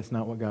tell me that's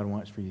not what God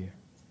wants for you.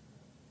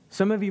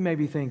 Some of you may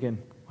be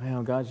thinking,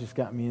 well, God's just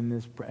got me in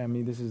this. I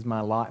mean, this is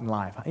my lot in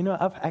life. You know,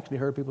 I've actually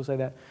heard people say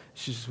that.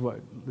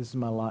 This is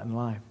my lot in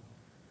life.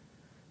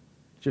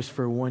 Just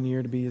for 1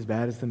 year to be as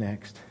bad as the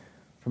next.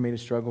 For me to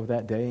struggle with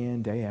that day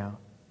in, day out.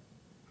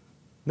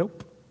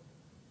 Nope.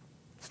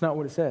 It's not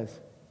what it says.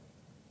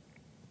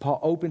 Paul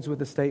opens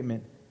with a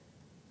statement.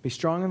 Be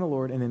strong in the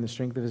Lord and in the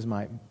strength of his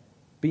might.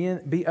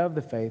 Be of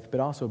the faith, but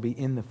also be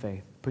in the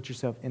faith. Put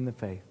yourself in the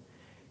faith.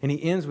 And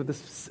he ends with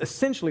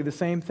essentially the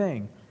same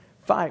thing.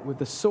 Fight with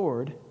the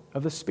sword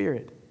of the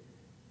Spirit.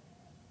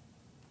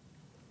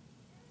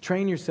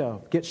 Train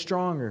yourself. Get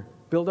stronger.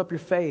 Build up your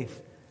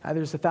faith.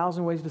 There's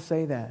 1,000 ways to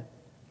say that.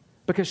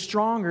 Because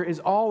stronger is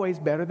always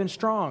better than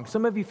strong.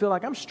 Some of you feel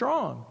like, I'm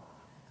strong.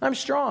 I'm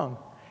strong.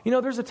 You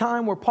know, there's a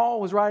time where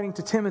Paul was writing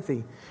to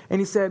Timothy.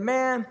 And he said,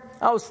 man,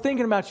 I was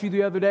thinking about you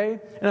the other day.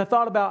 And I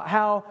thought about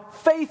how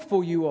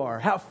faithful you are.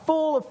 How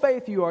full of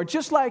faith you are.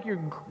 Just like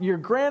your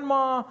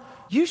grandma.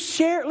 You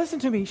share, listen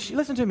to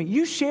me.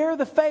 You share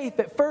the faith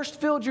that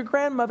first filled your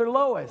grandmother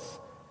Lois.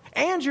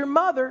 And your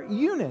mother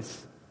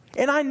Eunice.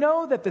 And I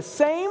know that the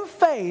same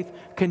faith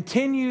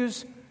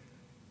continues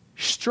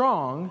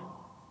strong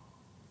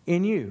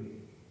in you.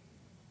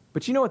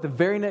 But you know what the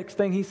very next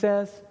thing he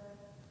says?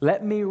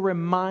 Let me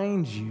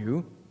remind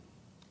you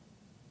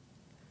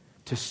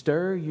to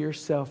stir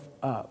yourself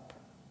up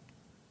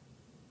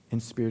in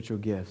spiritual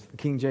gifts. The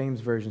King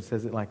James Version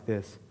says it like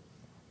this.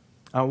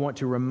 I want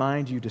to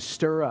remind you to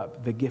stir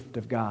up the gift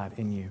of God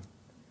in you.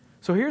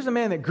 So here's a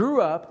man that grew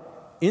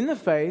up in the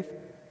faith.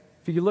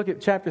 If you look at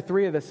chapter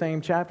 3 of the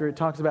same chapter, it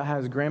talks about how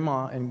his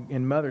grandma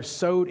and mother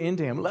sowed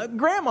into him.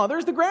 Grandma,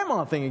 there's the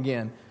grandma thing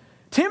again.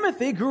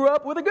 Timothy grew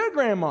up with a good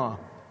grandma.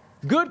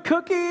 Good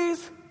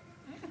cookies.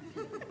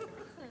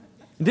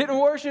 Didn't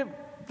worship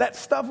that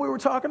stuff we were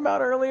talking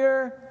about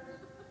earlier.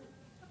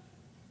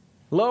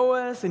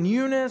 Lois and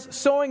Eunice,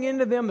 sowing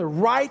into them the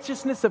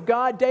righteousness of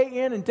God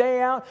day in and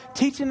day out,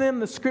 teaching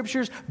them the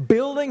scriptures,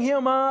 building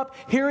him up.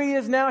 Here he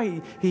is now.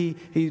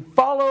 He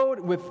followed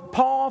with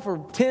Paul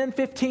for 10,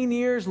 15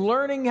 years,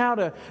 learning how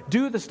to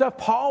do the stuff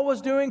Paul was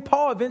doing.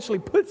 Paul eventually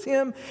puts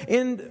him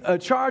in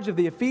charge of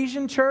the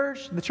Ephesian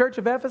church, the church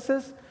of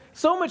Ephesus.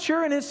 So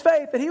mature in his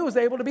faith that he was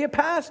able to be a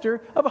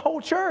pastor of a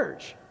whole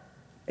church.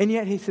 And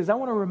yet he says, I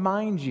want to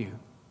remind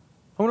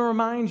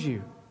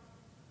you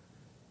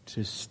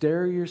to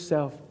stir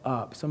yourself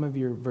up. Some of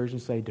your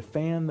versions say to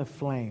fan the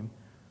flame.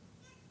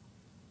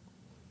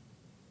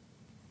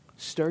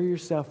 Stir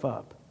yourself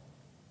up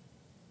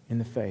in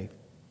the faith.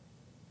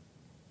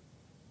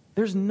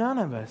 There's none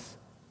of us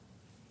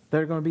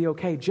that are going to be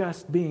okay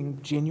just being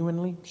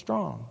genuinely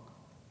strong.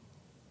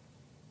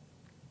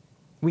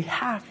 We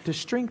have to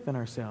strengthen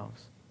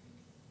ourselves.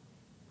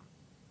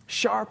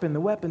 Sharpen the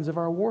weapons of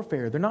our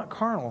warfare. They're not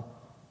carnal.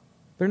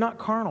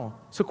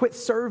 So quit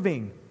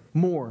serving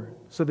more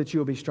so that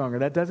you'll be stronger.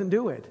 That doesn't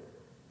do it.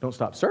 Don't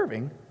stop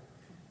serving.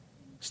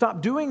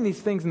 Stop doing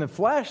these things in the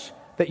flesh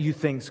that you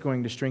think is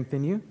going to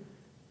strengthen you.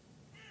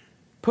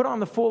 Put on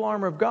the full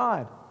armor of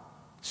God.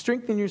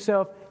 Strengthen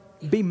yourself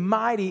be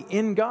mighty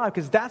in God,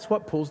 because that's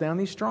what pulls down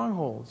these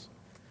strongholds.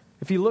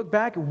 If you look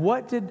back,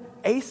 what did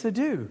Asa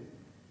do?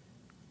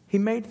 He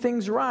made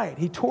things right.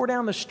 He tore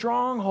down the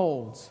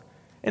strongholds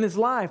in his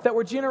life that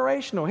were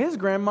generational. His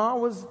grandma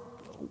was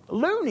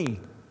loony.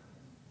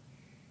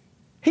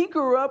 He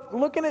grew up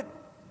looking at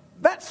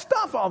that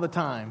stuff all the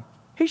time.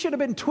 He should have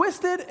been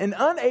twisted and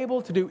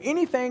unable to do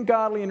anything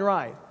godly and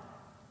right.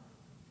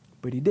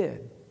 But he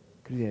did,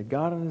 because he had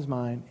God on his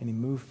mind and he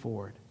moved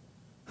forward.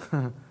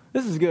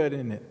 This is good,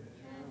 isn't it?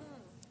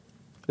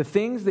 The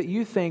things that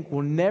you think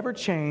will never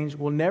change,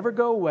 will never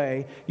go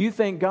away, you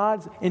think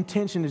God's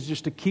intention is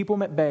just to keep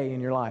them at bay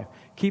in your life.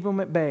 Keep them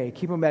at bay.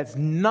 Keep them. That's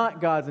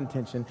not God's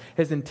intention.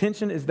 His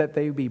intention is that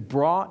they be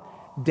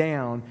brought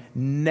down,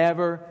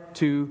 never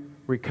to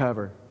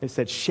recover. It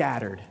said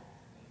shattered,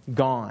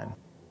 gone.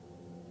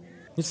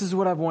 This is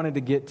what I've wanted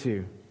to get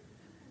to.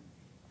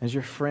 As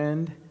your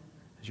friend,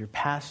 as your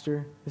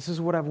pastor, this is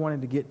what I've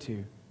wanted to get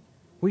to.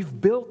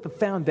 We've built the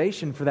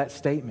foundation for that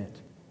statement.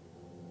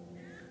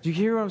 Do you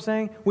hear what I'm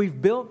saying?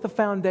 We've built the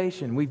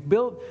foundation. We've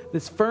built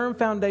this firm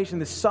foundation,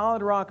 this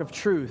solid rock of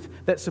truth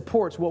that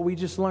supports what we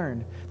just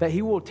learned. That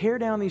He will tear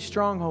down these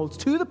strongholds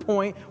to the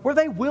point where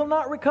they will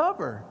not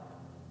recover.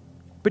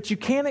 But you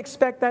can't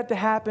expect that to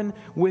happen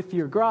with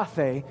your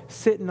graphe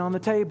sitting on the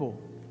table.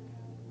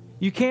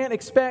 You can't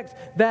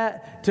expect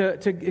that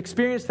to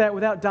experience that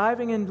without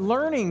diving and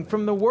learning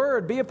from the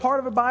Word. Be a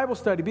part of a Bible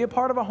study. Be a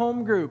part of a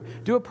home group.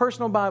 Do a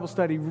personal Bible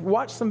study.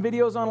 Watch some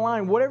videos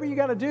online. Whatever you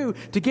got to do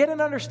to get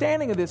an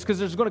understanding of this, because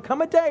there's going to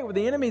come a day where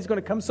the enemy is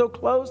going to come so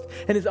close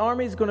and his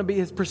army is going to be,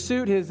 his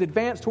pursuit, his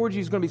advance towards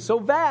you is going to be so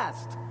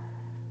vast.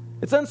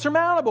 It's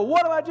unsurmountable.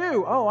 What do I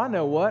do? Oh, I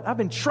know what. I've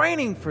been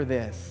training for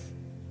this.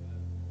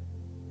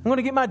 I'm going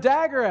to get my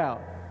dagger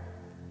out.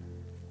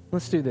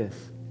 Let's do this.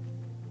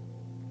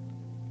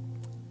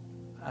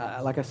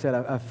 Like I said,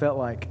 I felt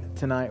like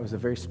tonight was a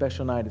very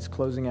special night. It's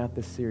closing out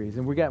this series.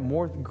 And we got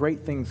more great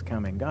things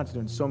coming. God's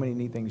doing so many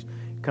neat things.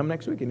 Come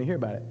next week and you hear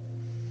about it.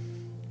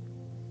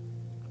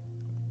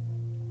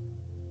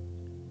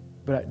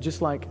 But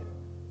just like,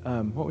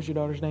 what was your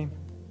daughter's name?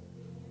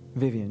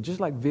 Vivian. Just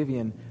like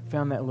Vivian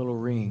found that little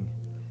ring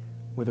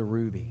with a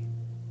ruby.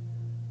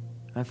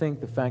 I think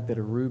the fact that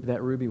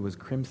that ruby was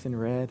crimson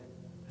red,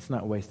 it's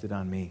not wasted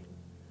on me.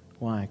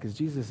 Why? Because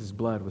Jesus'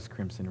 blood was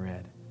crimson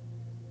red.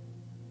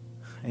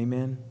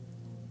 Amen?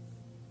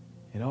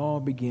 It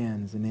all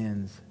begins and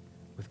ends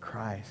with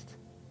Christ.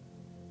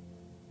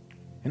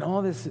 And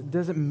all this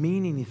doesn't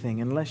mean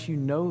anything unless you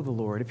know the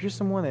Lord. If you're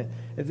someone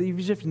if you've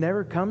just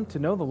never come to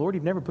know the Lord,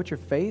 you've never put your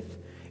faith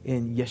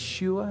in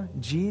Yeshua,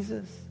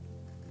 Jesus,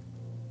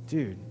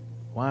 dude,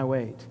 why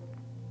wait?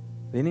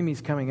 The enemy's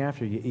coming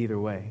after you either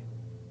way.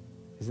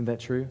 Isn't that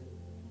true?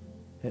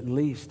 At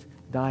least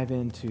dive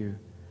into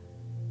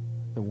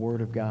the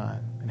Word of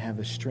God and have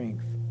the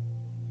strength,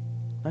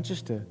 not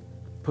just to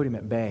put him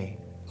at bay,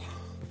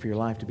 but for your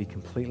life to be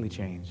completely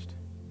changed.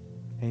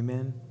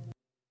 Amen.